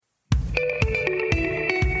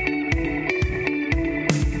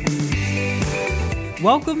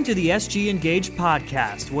Welcome to the SG Engage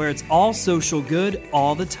podcast, where it's all social good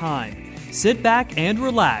all the time. Sit back and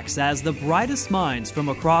relax as the brightest minds from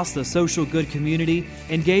across the social good community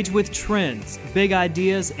engage with trends, big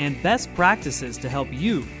ideas, and best practices to help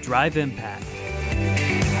you drive impact.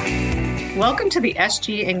 Welcome to the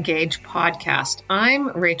SG Engage podcast. I'm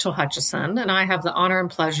Rachel Hutchison, and I have the honor and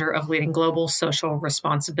pleasure of leading global social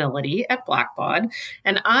responsibility at Blackbaud.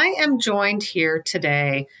 And I am joined here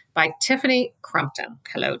today by Tiffany Crumpton.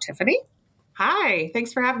 Hello, Tiffany. Hi.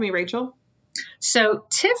 Thanks for having me, Rachel. So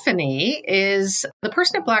Tiffany is the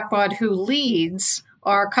person at Blackbaud who leads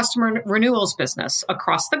our customer renewals business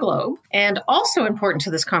across the globe. And also important to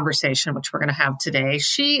this conversation, which we're going to have today,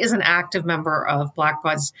 she is an active member of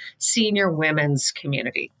Blackbaud's senior women's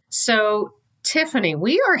community. So Tiffany,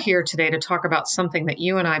 we are here today to talk about something that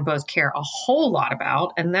you and I both care a whole lot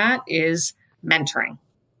about, and that is mentoring.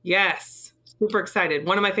 Yes. Super excited.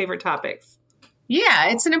 One of my favorite topics. Yeah,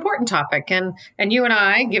 it's an important topic. And you and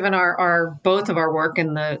I, given our both of our work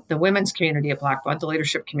in the women's community at Blackbaud, the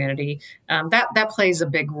leadership community, that plays a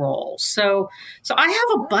big role. So I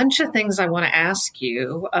have a bunch of things I want to ask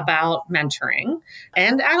you about mentoring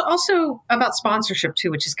and also about sponsorship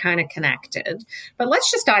too, which is kind of connected. But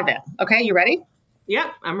let's just dive in. Okay, you ready?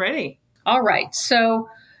 Yeah, I'm ready. All right. So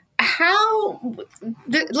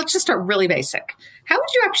let's just start really basic. How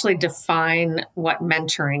would you actually define what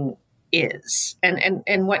mentoring is and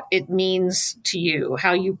what it means to you,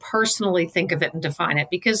 how you personally think of it and define it?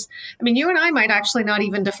 Because, I mean, you and I might actually not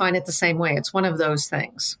even define it the same way. It's one of those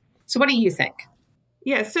things. So what do you think?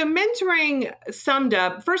 Yeah, so mentoring summed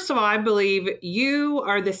up, first of all, I believe you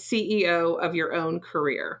are the CEO of your own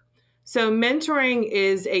career. So mentoring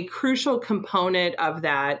is a crucial component of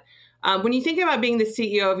that. When you think about being the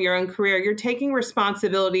CEO of your own career, you're taking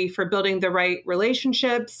responsibility for building the right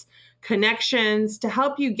relationships, connections to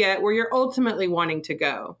help you get where you're ultimately wanting to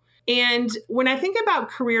go. And when I think about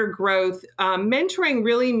career growth, mentoring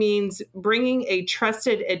really means bringing a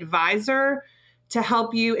trusted advisor to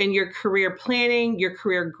help you in your career planning, your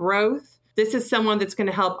career growth. This is someone that's going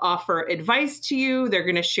to help offer advice to you. They're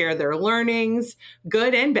going to share their learnings,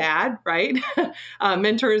 good and bad, right?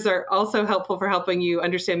 Mentors are also helpful for helping you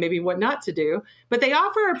understand maybe what not to do, but they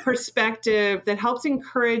offer a perspective that helps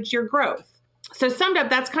encourage your growth. So summed up,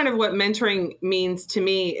 that's kind of what mentoring means to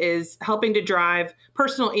me, is helping to drive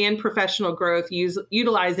personal and professional growth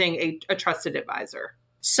utilizing a trusted advisor.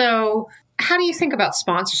 So how do you think about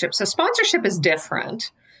sponsorship? So sponsorship is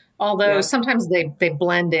different, although sometimes they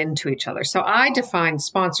blend into each other. So I define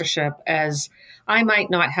sponsorship as I might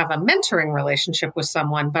not have a mentoring relationship with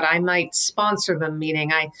someone, but I might sponsor them,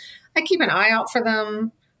 meaning I keep an eye out for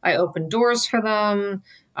them. I open doors for them.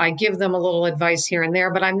 I give them a little advice here and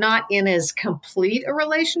there, but I'm not in as complete a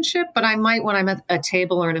relationship. But I might, when I'm at a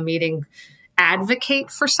table or in a meeting, advocate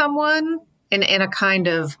for someone in a kind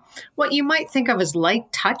of what you might think of as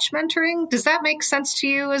light touch mentoring. Does that make sense to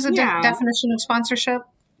you as a definition of sponsorship?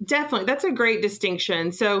 Definitely. That's a great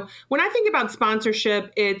distinction. So when I think about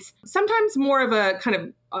sponsorship, it's sometimes more of a kind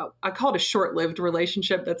of, I call it a short-lived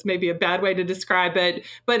relationship. That's maybe a bad way to describe it,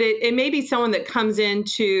 but it may be someone that comes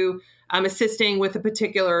into assisting with a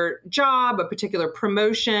particular job, a particular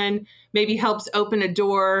promotion, maybe helps open a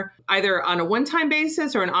door either on a one-time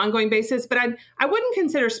basis or an ongoing basis. But I wouldn't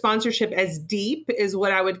consider sponsorship as deep as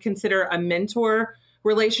what I would consider a mentor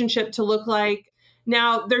relationship to look like.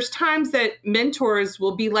 Now, there's times that mentors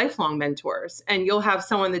will be lifelong mentors, and you'll have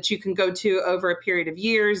someone that you can go to over a period of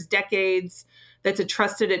years, decades, that's a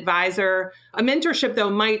trusted advisor. A mentorship,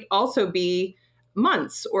 though, might also be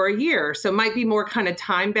months or a year. So it might be more kind of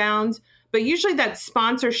time bound. But usually that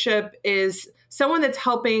sponsorship is someone that's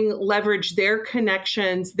helping leverage their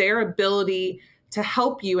connections, their ability to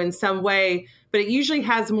help you in some way. But it usually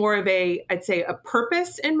has more of I'd say, a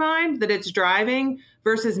purpose in mind that it's driving,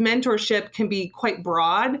 versus mentorship can be quite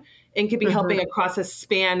broad and can be helping across a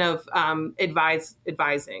span of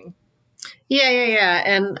advising. Yeah.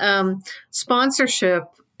 And sponsorship,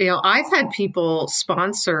 I've had people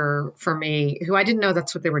sponsor for me who I didn't know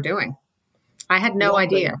that's what they were doing. I had no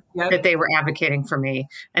idea that they were advocating for me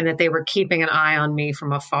and that they were keeping an eye on me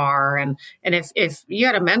from afar. And if you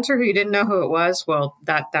had a mentor who you didn't know who it was, well,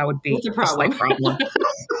 that would be a slight problem.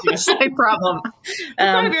 A slight problem.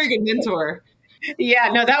 Not a very good mentor. Yeah,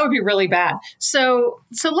 no, that would be really bad. So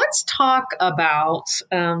let's talk about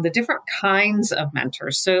the different kinds of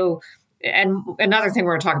mentors. So, and another thing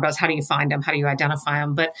we're going to talk about is how do you find them? How do you identify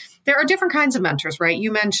them? But there are different kinds of mentors, right?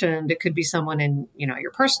 You mentioned it could be someone in, your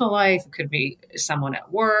personal life. It could be someone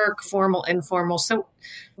at work, formal, informal. So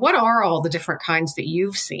what are all the different kinds that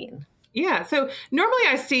you've seen? Yeah. So normally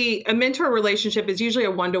I see a mentor relationship is usually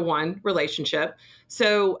a one-to-one relationship.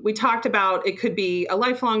 So we talked about it could be a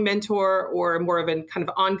lifelong mentor or more of a kind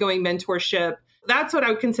of ongoing mentorship. That's what I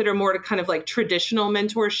would consider more to kind of like traditional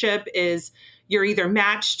mentorship is you're either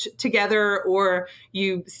matched together or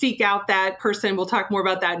you seek out that person. We'll talk more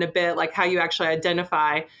about that in a bit, like how you actually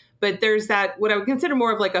identify. But there's that, what I would consider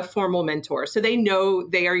more of like a formal mentor. So they know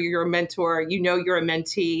they are your mentor, you know, you're a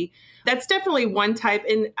mentee. That's definitely one type.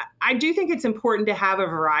 And I do think it's important to have a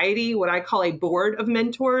variety, what I call a board of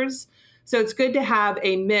mentors. So it's good to have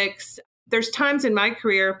a mix. There's times in my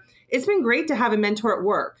career, it's been great to have a mentor at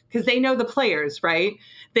work because they know the players, right?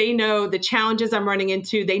 They know the challenges I'm running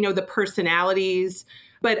into. They know the personalities.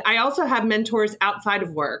 But I also have mentors outside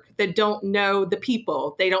of work that don't know the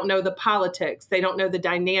people. They don't know the politics. They don't know the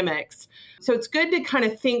dynamics. So it's good to kind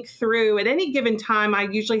of think through at any given time. I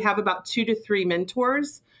usually have about 2 to 3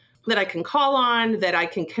 mentors that I can call on, that I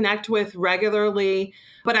can connect with regularly.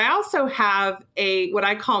 But I also have what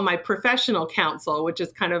I call my professional council, which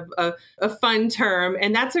is kind of a fun term.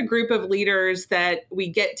 And that's a group of leaders that we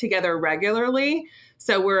get together regularly.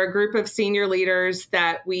 So we're a group of senior leaders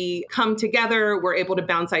that we come together. We're able to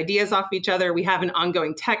bounce ideas off each other. We have an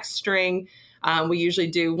ongoing text string. We usually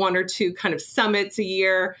do 1 or 2 kind of summits a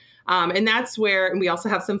year. And that's where, and we also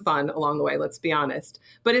have some fun along the way, let's be honest.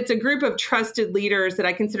 But it's a group of trusted leaders that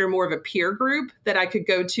I consider more of a peer group that I could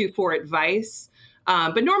go to for advice.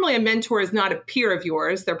 But normally a mentor is not a peer of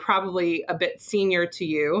yours. They're probably a bit senior to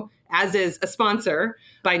you, as is a sponsor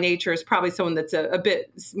by nature is probably someone that's a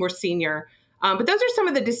bit more senior. But those are some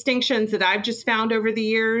of the distinctions that I've just found over the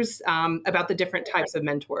years about the different types of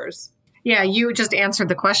mentors. Yeah, you just answered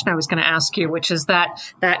the question I was going to ask you, which is that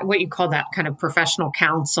what you call that kind of professional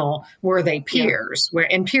council, were they peers? Yeah.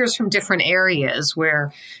 And peers from different areas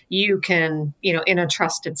where you can, in a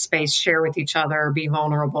trusted space, share with each other, be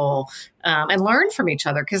vulnerable, and learn from each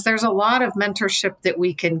other. Because there's a lot of mentorship that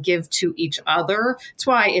we can give to each other. That's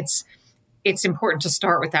why it's important to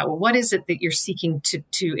start with that. Well, what is it that you're seeking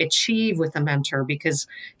to achieve with a mentor? Because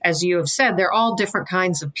as you have said, they're all different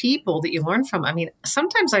kinds of people that you learn from. I mean,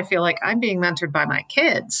 sometimes I feel like I'm being mentored by my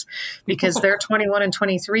kids because they're 21 and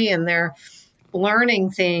 23 and they're learning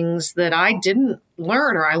things that I didn't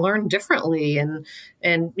learn or I learned differently. And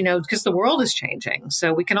because the world is changing.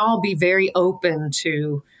 So we can all be very open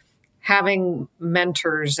to having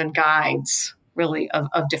mentors and guides really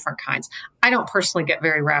of different kinds. I don't personally get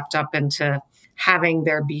very wrapped up into having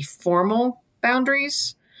there be formal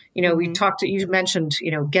boundaries. You mentioned,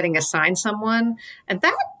 getting assigned someone, and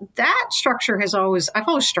that structure I've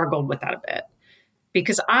always struggled with that a bit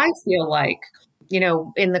because I feel like,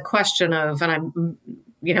 in the question of, and I'm,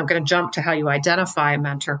 going to jump to how you identify a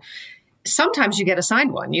mentor. Sometimes you get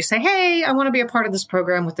assigned one. You say, hey, I want to be a part of this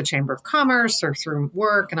program with the Chamber of Commerce or through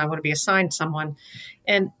work, and I want to be assigned someone.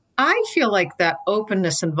 And I feel like that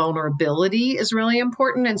openness and vulnerability is really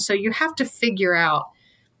important. And so you have to figure out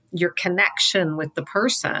your connection with the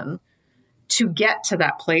person to get to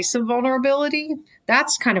that place of vulnerability.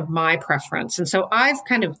 That's kind of my preference. And so I've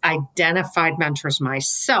kind of identified mentors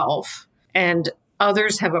myself, and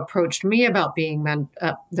others have approached me about being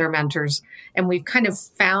their mentors. And we've kind of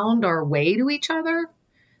found our way to each other.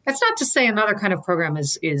 That's not to say another kind of program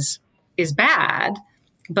is bad.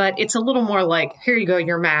 But it's a little more like, here you go,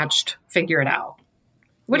 you're matched, figure it out.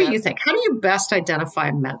 What do you think? How do you best identify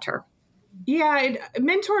a mentor? Yeah,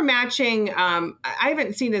 mentor matching, I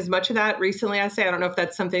haven't seen as much of that recently. I don't know if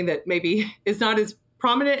that's something that maybe is not as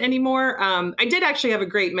prominent anymore. I did actually have a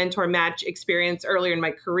great mentor match experience earlier in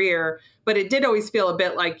my career, but it did always feel a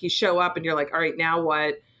bit like you show up and you're like, all right, now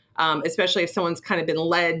what? Especially if someone's kind of been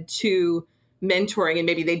led to mentoring and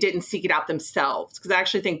maybe they didn't seek it out themselves. Because I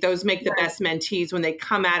actually think those make the best mentees when they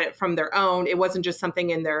come at it from their own. It wasn't just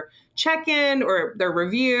something in their check-in or their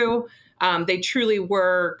review. They truly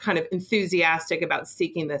were kind of enthusiastic about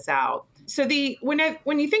seeking this out. So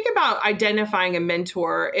when you think about identifying a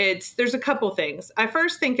mentor, there's a couple things. I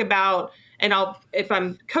first think about, and if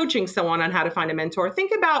I'm coaching someone on how to find a mentor,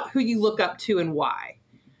 think about who you look up to and why.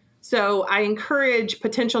 So I encourage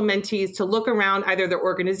potential mentees to look around either their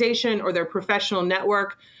organization or their professional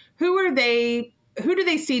network. Who do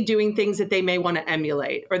they see doing things that they may want to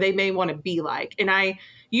emulate or they may want to be like? And I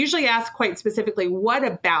usually ask quite specifically, what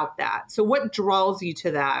about that? So what draws you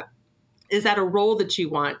to that? Is that a role that you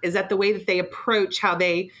want? Is that the way that they approach how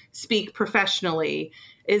they speak professionally?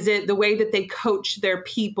 Is it the way that they coach their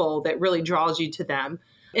people that really draws you to them?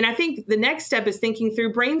 And I think the next step is thinking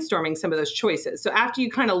through brainstorming some of those choices. So after you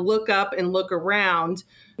kind of look up and look around,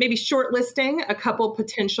 maybe shortlisting a couple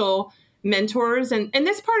potential mentors. And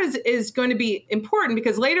this part is going to be important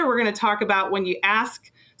because later we're going to talk about when you ask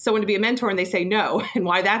someone to be a mentor and they say no, and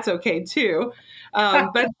why that's okay too.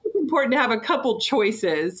 But it's important to have a couple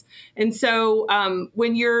choices. And so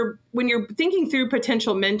when you're thinking through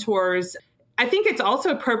potential mentors, I think it's also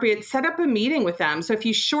appropriate, set up a meeting with them. So if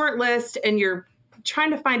you shortlist and you're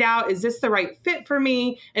trying to find out, is this the right fit for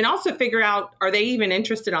me? And also figure out, are they even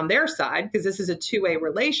interested on their side? Because this is a two-way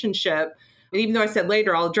relationship. And even though I said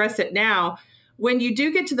later, I'll address it now. When you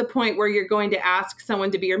do get to the point where you're going to ask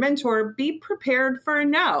someone to be your mentor, be prepared for a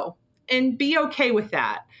no and be okay with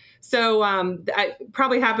that. So that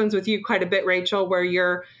probably happens with you quite a bit, Rachel, where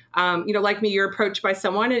you're, like me, you're approached by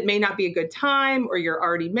someone. It may not be a good time, or you're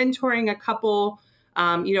already mentoring a couple,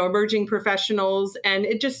 emerging professionals, and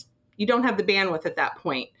you don't have the bandwidth at that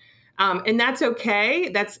point. And that's okay.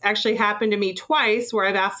 That's actually happened to me twice, where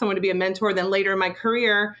I've asked someone to be a mentor. Then later in my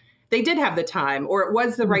career, they did have the time, or it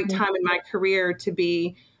was the right time in my career to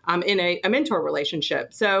be in a mentor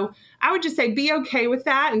relationship. So I would just say, be okay with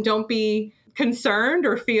that, and don't be concerned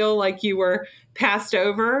or feel like you were passed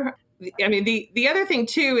over. I mean, the other thing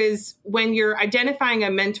too is when you're identifying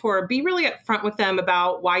a mentor, be really upfront with them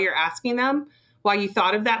about why you're asking them, why you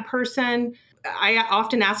thought of that person. I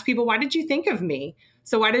often ask people, why did you think of me?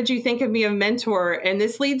 So why did you think of me a mentor? And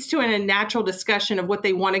this leads to a natural discussion of what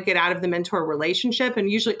they want to get out of the mentor relationship, and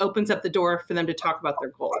usually opens up the door for them to talk about their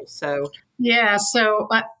goals. So yeah, so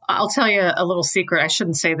I'll tell you a little secret. I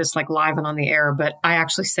shouldn't say this like live and on the air, but I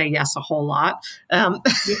actually say yes a whole lot. Now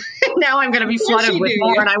I'm going to be flooded with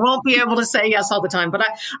more, and I won't be able to say yes all the time. But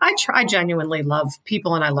I genuinely love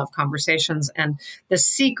people, and I love conversations. And the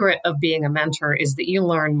secret of being a mentor is that you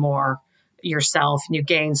learn more yourself, and you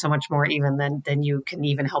gain so much more even than you can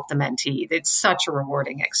even help the mentee. It's such a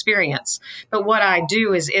rewarding experience. But what I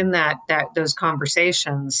do is in that those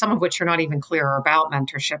conversations, some of which are not even clear about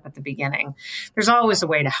mentorship at the beginning, there's always a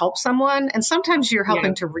way to help someone. And sometimes you're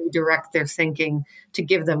helping to redirect their thinking, to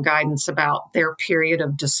give them guidance about their period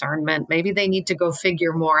of discernment. Maybe they need to go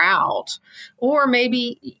figure more out. Or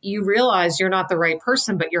maybe you realize you're not the right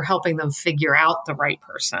person, but you're helping them figure out the right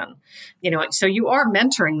person. So you are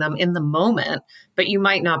mentoring them in the moment, but you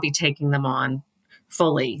might not be taking them on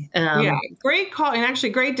fully. Great call. And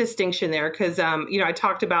actually great distinction there. Cause, I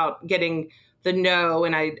talked about getting the no,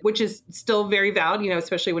 which is still very valid,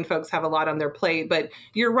 especially when folks have a lot on their plate. But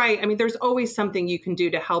you're right. I mean, there's always something you can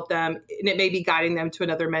do to help them. And it may be guiding them to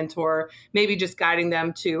another mentor, maybe just guiding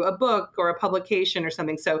them to a book or a publication or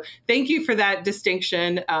something. So thank you for that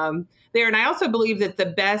distinction there. And I also believe that the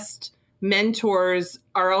best mentors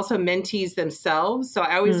are also mentees themselves. So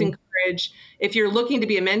I always encourage, if you're looking to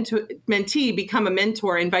be a mentee, become a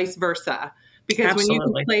mentor, and vice versa. Because Absolutely. When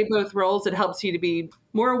you can play both roles, it helps you to be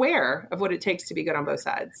more aware of what it takes to be good on both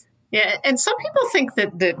sides. Yeah. And some people think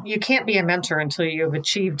that you can't be a mentor until you've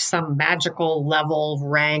achieved some magical level,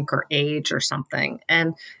 rank, or age or something.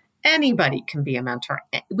 And anybody can be a mentor.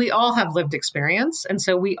 We all have lived experience. And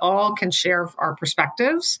so we all can share our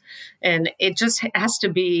perspectives. And it just has to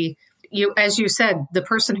be, as you said, the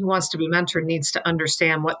person who wants to be mentored needs to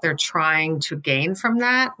understand what they're trying to gain from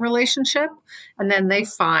that relationship. And then they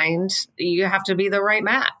find you have to be the right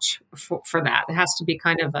match for that. It has to be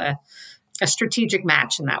kind of a strategic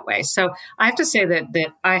match in that way. So I have to say that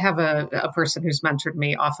I have a person who's mentored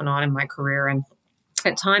me off and on in my career. And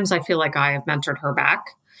at times I feel like I have mentored her back,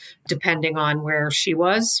 depending on where she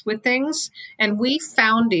was with things. And we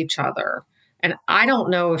found each other. And I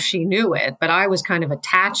don't know if she knew it, but I was kind of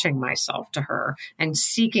attaching myself to her and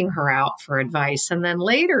seeking her out for advice. And then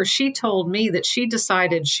later she told me that she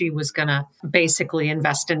decided she was going to basically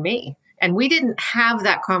invest in me. And we didn't have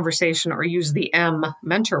that conversation or use the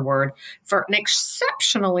mentor word for an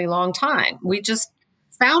exceptionally long time. We just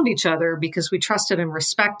found each other because we trusted and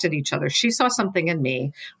respected each other. She saw something in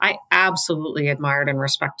me. I absolutely admired and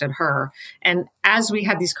respected her. And as we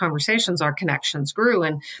had these conversations, our connections grew.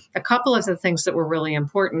 And a couple of the things that were really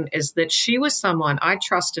important is that she was someone I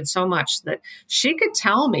trusted so much that she could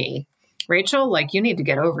tell me, Rachel, like, you need to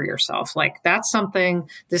get over yourself. Like, that's something,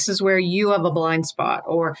 this is where you have a blind spot.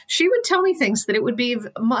 Or she would tell me things that it would be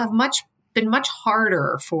been much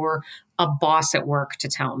harder for a boss at work to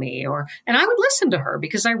tell me, and I would listen to her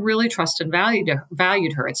because I really trusted and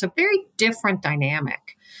valued her. It's a very different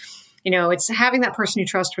dynamic. It's having that person you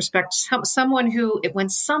trust, respect, someone who, when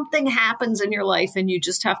something happens in your life and you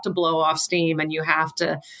just have to blow off steam and you have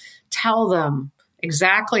to tell them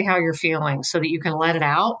exactly how you're feeling so that you can let it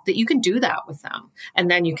out, that you can do that with them.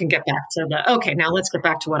 And then you can get back to okay, now let's get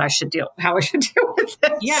back to how I should deal with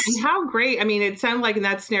this. Yeah. And how great. I mean, it sounded like in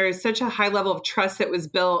that scenario, such a high level of trust that was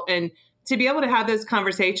built, and to be able to have those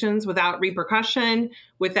conversations without repercussion,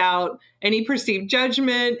 without any perceived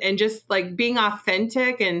judgment, and just like being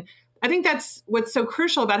authentic. And I think that's what's so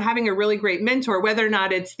crucial about having a really great mentor, whether or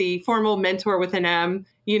not it's the formal mentor with an M,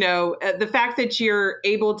 the fact that you're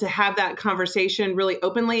able to have that conversation really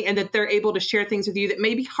openly and that they're able to share things with you that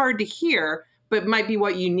may be hard to hear, but might be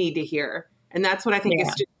what you need to hear. And that's what I think is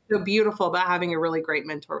just so beautiful about having a really great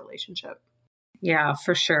mentor relationship. Yeah,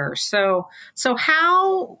 for sure. So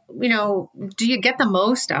how, do you get the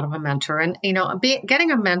most out of a mentor? And, getting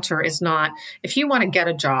a mentor is not, if you want to get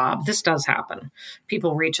a job, this does happen.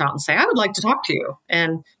 People reach out and say, I would like to talk to you.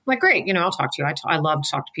 And I'm like, great, I'll talk to you. I love to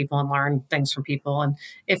talk to people and learn things from people. And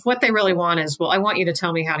if what they really want is, well, I want you to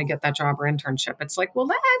tell me how to get that job or internship, it's like, well,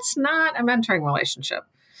 that's not a mentoring relationship.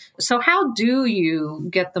 So how do you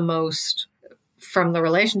get the most from the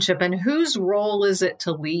relationship, and whose role is it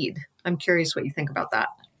to lead? I'm curious what you think about that.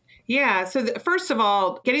 Yeah. So first of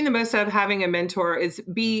all, getting the most out of having a mentor is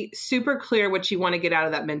be super clear what you want to get out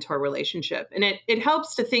of that mentor relationship. And it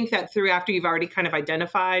helps to think that through after you've already kind of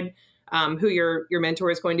identified who your mentor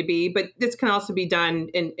is going to be. But this can also be done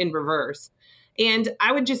in reverse. And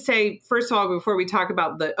I would just say, first of all, before we talk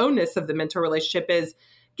about the onus of the mentor relationship, is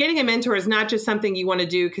getting a mentor is not just something you want to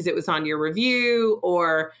do because it was on your review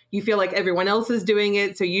or you feel like everyone else is doing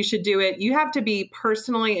it, so you should do it. You have to be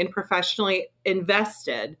personally and professionally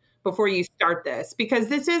invested before you start this, because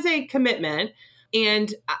this is a commitment.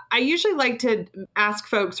 And I usually like to ask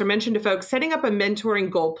folks or mention to folks setting up a mentoring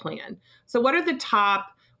goal plan. So what are the top,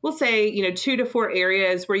 we'll say, 2 to 4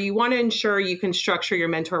 areas where you want to ensure you can structure your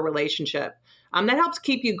mentor relationship? That helps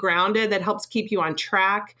keep you grounded. That helps keep you on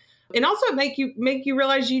track. And also make you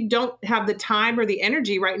realize you don't have the time or the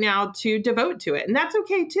energy right now to devote to it. And that's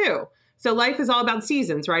okay too. So life is all about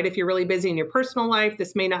seasons, right? If you're really busy in your personal life,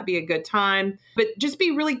 this may not be a good time, but just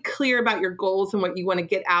be really clear about your goals and what you want to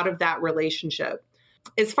get out of that relationship.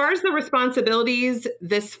 As far as the responsibilities,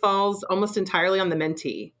 this falls almost entirely on the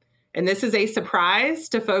mentee. And this is a surprise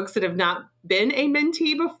to folks that have not been a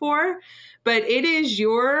mentee before, but it is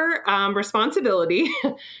your responsibility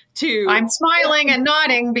to... I'm smiling and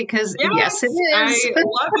nodding because yes, it is. I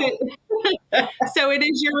love it. So it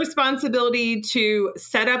is your responsibility to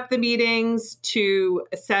set up the meetings, to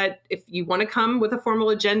set, if you want to come with a formal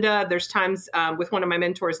agenda, there's times with one of my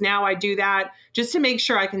mentors now, I do that just to make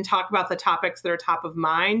sure I can talk about the topics that are top of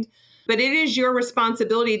mind. But it is your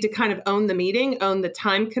responsibility to kind of own the meeting, own the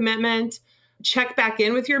time commitment, check back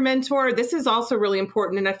in with your mentor. This is also really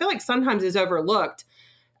important. And I feel like sometimes is overlooked.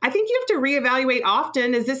 I think you have to reevaluate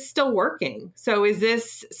often. Is this still working? So is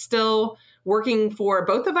this still working for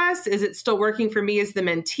both of us? Is it still working for me as the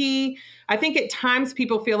mentee? I think at times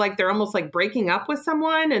people feel like they're almost like breaking up with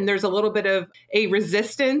someone, and there's a little bit of a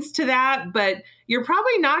resistance to that, but you're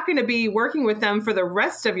probably not going to be working with them for the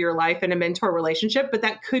rest of your life in a mentor relationship, but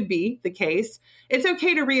that could be the case. It's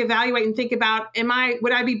okay to reevaluate and think about,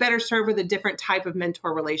 would I be better served with a different type of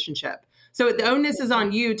mentor relationship? So the onus is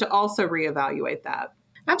on you to also reevaluate that.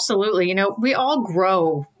 Absolutely. We all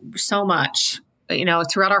grow so much,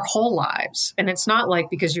 throughout our whole lives. And it's not like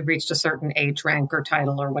because you've reached a certain age, rank, or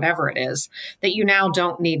title, or whatever it is, that you now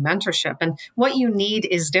don't need mentorship. And what you need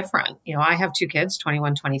is different. I have 2 kids,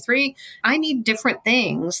 21, 23. I need different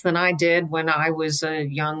things than I did when I was a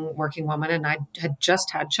young working woman and I had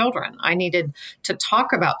just had children. I needed to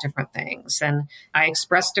talk about different things, and I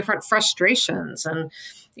expressed different frustrations. And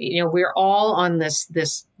we're all on this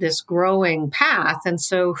growing path. And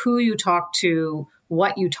so who you talk to,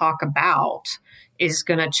 what you talk about is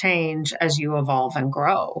going to change as you evolve and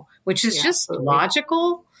grow, which is just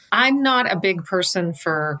logical. I'm not a big person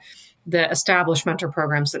for the established mentor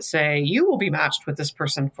programs that say you will be matched with this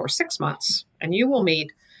person for 6 months and you will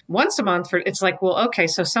meet once a month. It's like, well, okay,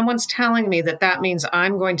 so someone's telling me that means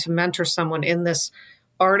I'm going to mentor someone in this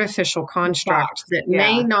artificial construct that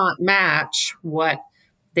may not match what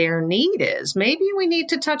their need is. Maybe we need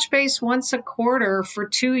to touch base once a quarter for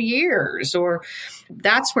 2 years, or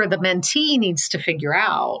that's where the mentee needs to figure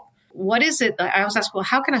out, what is it? I always ask, well,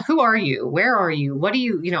 who are you? Where are you? What do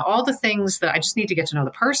you, all the things that I just need to get to know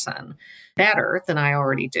the person better than I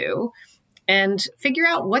already do and figure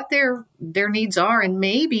out what their needs are. And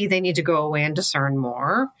maybe they need to go away and discern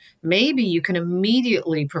more. Maybe you can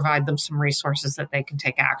immediately provide them some resources that they can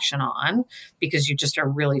take action on because you just are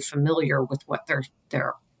really familiar with what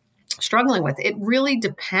they're struggling with. It really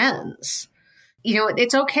depends.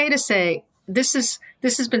 It's okay to say, this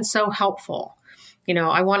has been so helpful.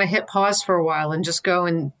 I want to hit pause for a while and just go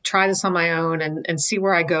and try this on my own and see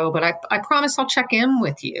where I go. But I promise I'll check in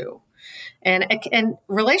with you. And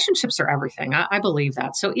relationships are everything. I believe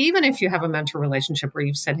that. So even if you have a mentor relationship where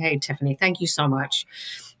you've said, hey, Tiffany, thank you so much.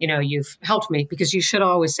 You've helped me, because you should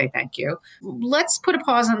always say thank you. Let's put a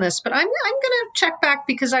pause on this, but I'm going to check back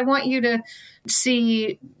because I want you to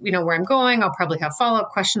see, where I'm going. I'll probably have follow-up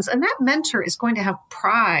questions. And that mentor is going to have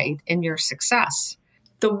pride in your success.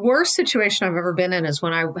 The worst situation I've ever been in is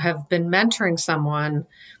when I have been mentoring someone,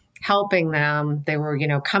 helping them. They were,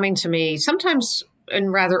 coming to me sometimes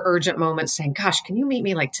in rather urgent moments saying, gosh, can you meet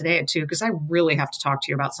me like today at 2? Because I really have to talk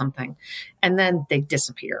to you about something. And then they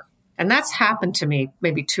disappear. And that's happened to me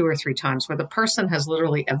maybe 2 or 3 times, where the person has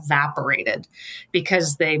literally evaporated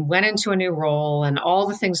because they went into a new role and all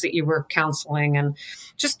the things that you were counseling and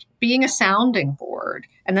just being a sounding board.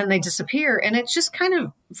 And then they disappear. And it just kind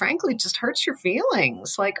of, frankly, just hurts your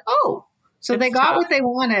feelings. Like, oh, so they got what they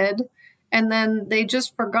wanted. And then they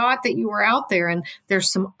just forgot that you were out there. And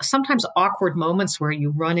there's sometimes awkward moments where you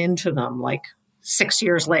run into them like 6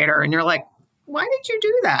 years later and you're like, why did you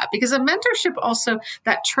do that? Because a mentorship also,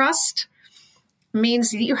 that trust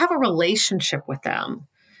means that you have a relationship with them.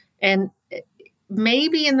 And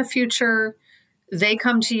maybe in the future, they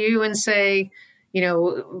come to you and say,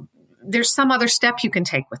 there's some other step you can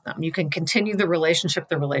take with them. You can continue the relationship.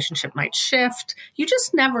 The relationship might shift. You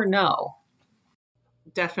just never know.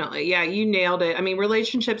 Definitely. Yeah, you nailed it. I mean,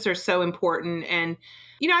 relationships are so important. And,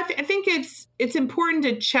 I think it's important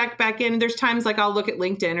to check back in. There's times like I'll look at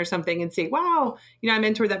LinkedIn or something and say, wow, I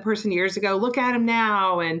mentored that person years ago. Look at him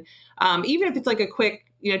now. And even if it's like a quick,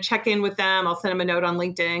 check in with them, I'll send them a note on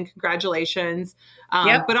LinkedIn. Congratulations.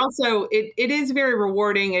 Yep. But also it is very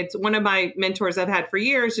rewarding. It's one of my mentors I've had for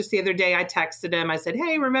years. Just the other day, I texted him. I said,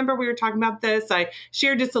 hey, remember we were talking about this? I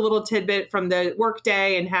shared just a little tidbit from the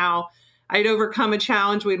workday and how I'd overcome a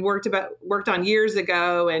challenge we'd worked on years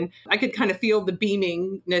ago. And I could kind of feel the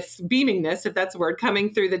beamingness, if that's a word,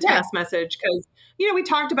 coming through the text message. Because, we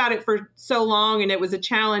talked about it for so long and it was a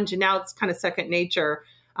challenge and now it's kind of second nature.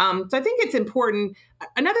 So I think it's important.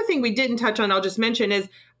 Another thing we didn't touch on, I'll just mention, is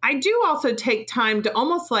I do also take time to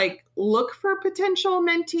almost like look for potential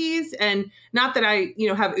mentees. And not that I,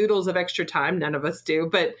 have oodles of extra time. None of us do.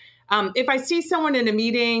 But if I see someone in a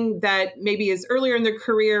meeting that maybe is earlier in their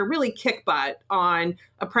career, really kick butt on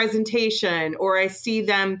a presentation, or I see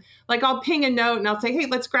them, like I'll ping a note and I'll say, hey,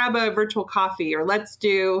 let's grab a virtual coffee, or let's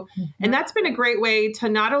do. And that's been a great way to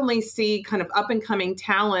not only see kind of up and coming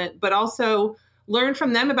talent, but also learn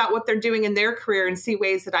from them about what they're doing in their career and see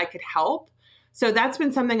ways that I could help. So that's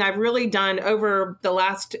been something I've really done over the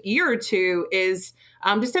last year or two, is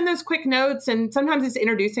just send those quick notes. And sometimes it's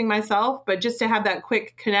introducing myself, but just to have that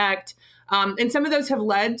quick connect. And some of those have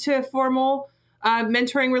led to formal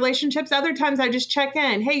mentoring relationships. Other times I just check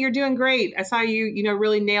in. Hey, you're doing great. I saw you,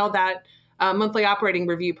 really nail that monthly operating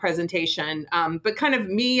review presentation. But kind of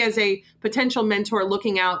me as a potential mentor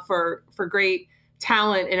looking out for great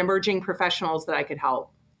talent and emerging professionals that I could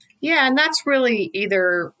help. Yeah, and that's really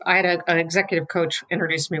either, I had an executive coach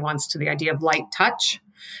introduce me once to the idea of light touch.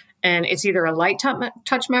 And it's either a light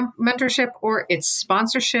touch mentorship or it's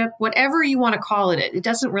sponsorship, whatever you want to call it. It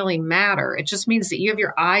doesn't really matter. It just means that you have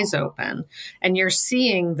your eyes open and you're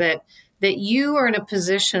seeing that you are in a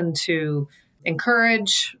position to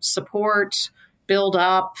encourage, support, build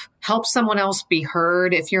up, help someone else be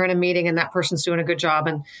heard. If you're in a meeting and that person's doing a good job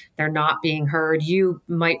and they're not being heard, you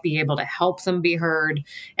might be able to help them be heard.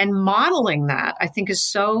 And modeling that, I think, is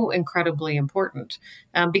so incredibly important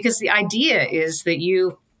because the idea is that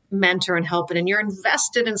you mentor and help and you're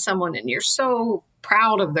invested in someone and you're so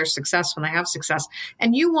proud of their success when they have success.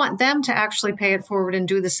 And you want them to actually pay it forward and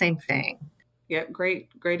do the same thing. Yeah, great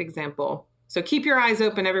example. So keep your eyes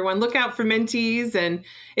open, everyone. Look out for mentees. And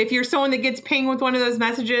if you're someone that gets pinged with one of those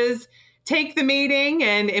messages, take the meeting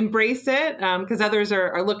and embrace it because others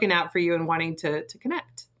are looking out for you and wanting to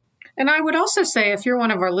connect. And I would also say, if you're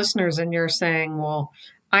one of our listeners and you're saying, well,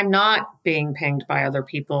 I'm not being pinged by other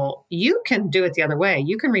people, you can do it the other way.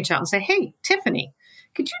 You can reach out and say, hey, Tiffany,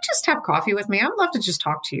 could you just have coffee with me? I'd love to just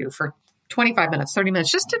talk to you for 25 minutes, 30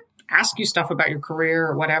 minutes, just to ask you stuff about your career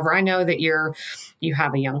or whatever. I know that you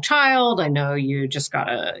have a young child. I know you just got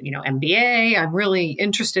a MBA. I'm really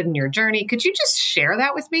interested in your journey. Could you just share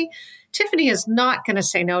that with me? Tiffany is not going to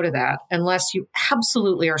say no to that unless you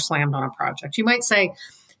absolutely are slammed on a project. You might say,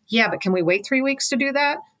 yeah, but can we wait 3 weeks to do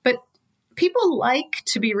that? But people like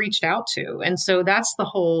to be reached out to. And so that's the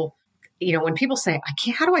whole, when people say,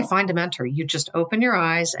 how do I find a mentor? You just open your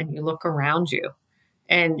eyes and you look around you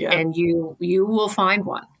and you will find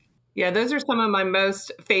one. Yeah, those are some of my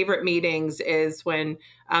most favorite meetings is when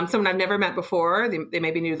someone I've never met before, they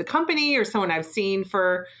may be new to the company or someone I've seen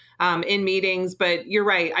for in meetings. But you're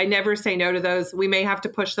right. I never say no to those. We may have to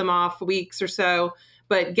push them off weeks or so,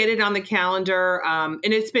 but get it on the calendar. And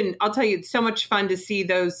it's been, I'll tell you, it's so much fun to see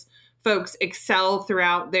those folks excel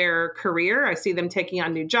throughout their career. I see them taking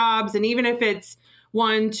on new jobs. And even if it's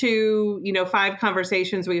 1, 2, 5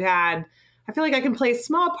 conversations we've had, I feel like I can play a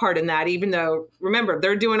small part in that, even though, remember,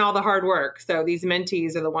 they're doing all the hard work. So these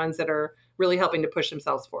mentees are the ones that are really helping to push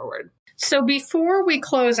themselves forward. So before we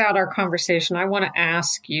close out our conversation, I want to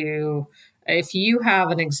ask you if you have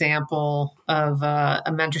an example of a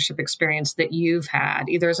mentorship experience that you've had,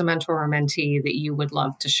 either as a mentor or mentee, that you would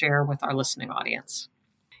love to share with our listening audience.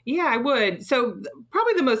 Yeah, I would. So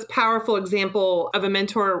probably the most powerful example of a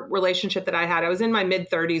mentor relationship that I had, I was in my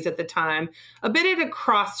mid-30s at the time, a bit at a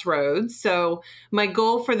crossroads. So my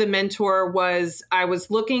goal for the mentor was I was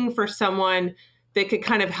looking for someone that could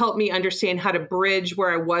kind of help me understand how to bridge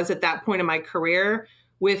where I was at that point in my career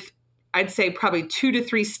with, I'd say, probably 2 to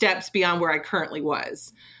 3 steps beyond where I currently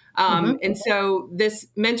was. And so this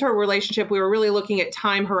mentor relationship, we were really looking at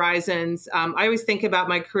time horizons. I always think about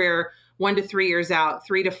my career 1 to 3 years out,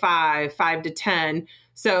 3 to 5, 5 to 10.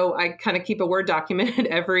 So I kind of keep a Word document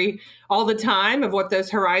all the time of what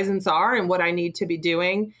those horizons are and what I need to be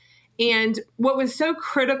doing. And what was so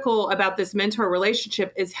critical about this mentor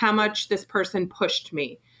relationship is how much this person pushed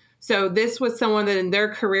me. So this was someone that in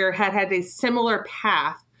their career had a similar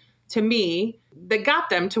path to me that got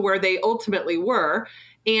them to where they ultimately were.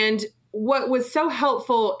 And what was so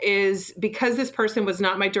helpful is because this person was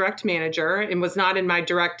not my direct manager and was not in my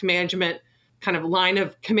direct management kind of line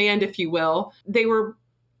of command, if you will, they were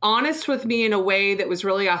honest with me in a way that was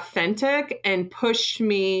really authentic and pushed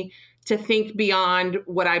me to think beyond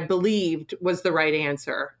what I believed was the right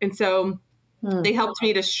answer. And so they helped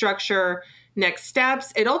me to structure next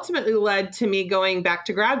steps. It ultimately led to me going back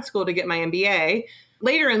to grad school to get my MBA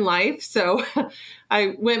later in life. So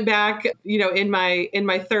I went back, in my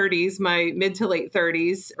 30s, my mid to late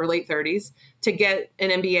 30s or late 30s to get an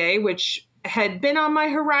MBA, which had been on my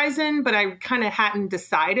horizon, but I kind of hadn't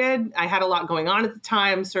decided. I had a lot going on at the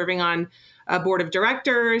time, serving on a board of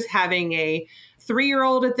directors, having a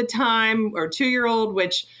 3-year-old at the time or 2-year-old,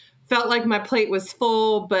 which felt like my plate was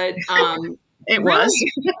full, but It was.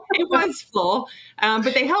 It was full.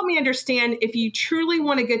 But they helped me understand if you truly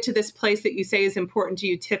want to get to this place that you say is important to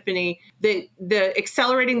you, Tiffany, that the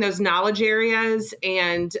accelerating those knowledge areas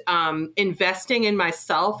and investing in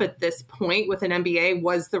myself at this point with an MBA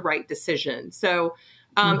was the right decision. So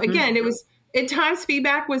again, it was at times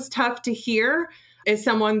feedback was tough to hear as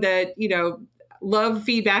someone that, love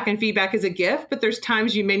feedback and feedback is a gift, but there's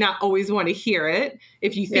times you may not always want to hear it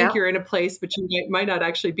if you think you're in a place, but you might not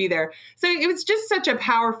actually be there. So it was just such a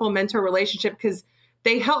powerful mentor relationship because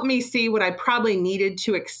they helped me see what I probably needed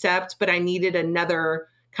to accept, but I needed another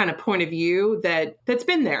kind of point of view that's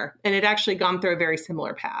been there. And it actually gone through a very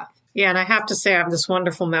similar path. Yeah. And I have to say, I have this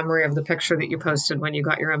wonderful memory of the picture that you posted when you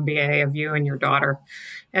got your MBA of you and your daughter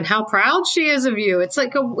and how proud she is of you. It's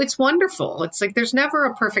like, it's wonderful. It's like, there's never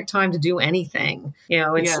a perfect time to do anything.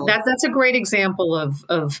 That's a great example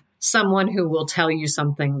of someone who will tell you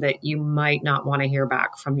something that you might not want to hear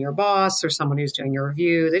back from your boss or someone who's doing your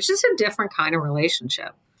review. It's just a different kind of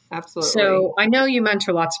relationship. Absolutely. So I know you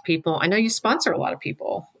mentor lots of people. I know you sponsor a lot of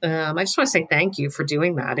people. I just want to say thank you for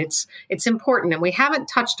doing that. It's important. And we haven't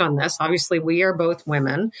touched on this. Obviously, we are both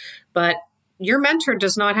women, but your mentor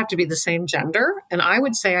does not have to be the same gender. And I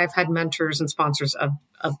would say I've had mentors and sponsors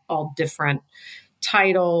of all different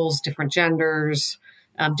titles, different genders,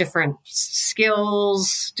 different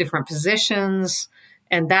skills, different positions.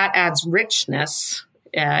 And that adds richness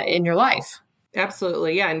in your life.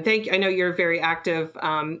 Absolutely. Yeah. And I know you're very active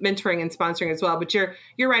mentoring and sponsoring as well, but you're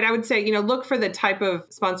right. I would say, look for the type of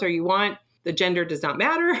sponsor you want. The gender does not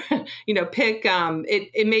matter. Pick,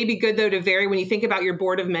 it may be good though to vary when you think about your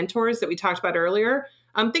board of mentors that we talked about earlier.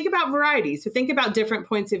 Think about variety. So think about different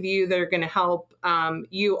points of view that are going to help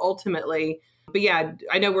you ultimately. But yeah,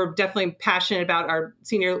 I know we're definitely passionate about our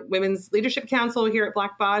Senior Women's Leadership Council here at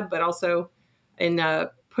Blackbaud, but also in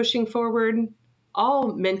pushing forward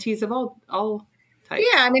all mentees of all types.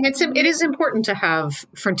 Yeah, I mean, it is important to have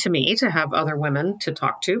other women to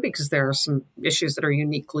talk to because there are some issues that are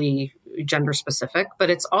uniquely gender specific, but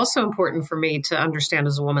it's also important for me to understand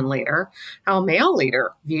as a woman leader how a male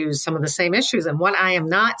leader views some of the same issues and what I am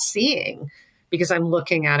not seeing because I'm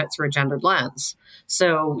looking at it through a gendered lens.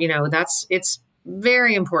 So, it's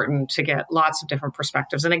very important to get lots of different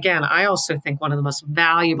perspectives. And again, I also think one of the most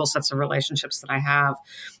valuable sets of relationships that I have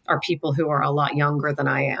are people who are a lot younger than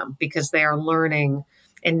I am because they are learning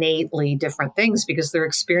innately different things because they're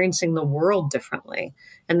experiencing the world differently.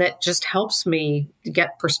 And that just helps me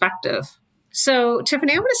get perspective So,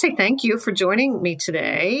 Tiffany, I want to say thank you for joining me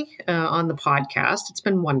today on the podcast. It's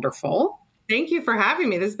been wonderful. Thank you for having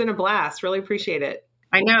me. This has been a blast. Really appreciate it.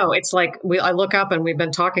 I know. It's like I look up and we've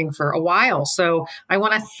been talking for a while. So I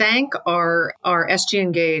want to thank our SG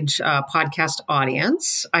Engage podcast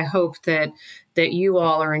audience. I hope that you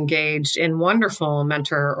all are engaged in wonderful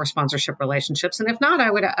mentor or sponsorship relationships. And if not,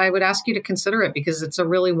 I would ask you to consider it, because it's a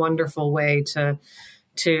really wonderful way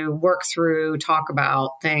to work through, talk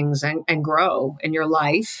about things and grow in your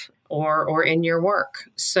life or in your work.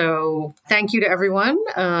 So thank you to everyone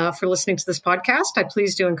for listening to this podcast. I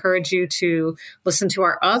please do encourage you to listen to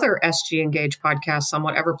our other SG Engage podcasts on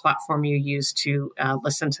whatever platform you use to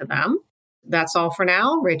listen to them. That's all for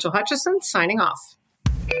now. Rachel Hutchison signing off.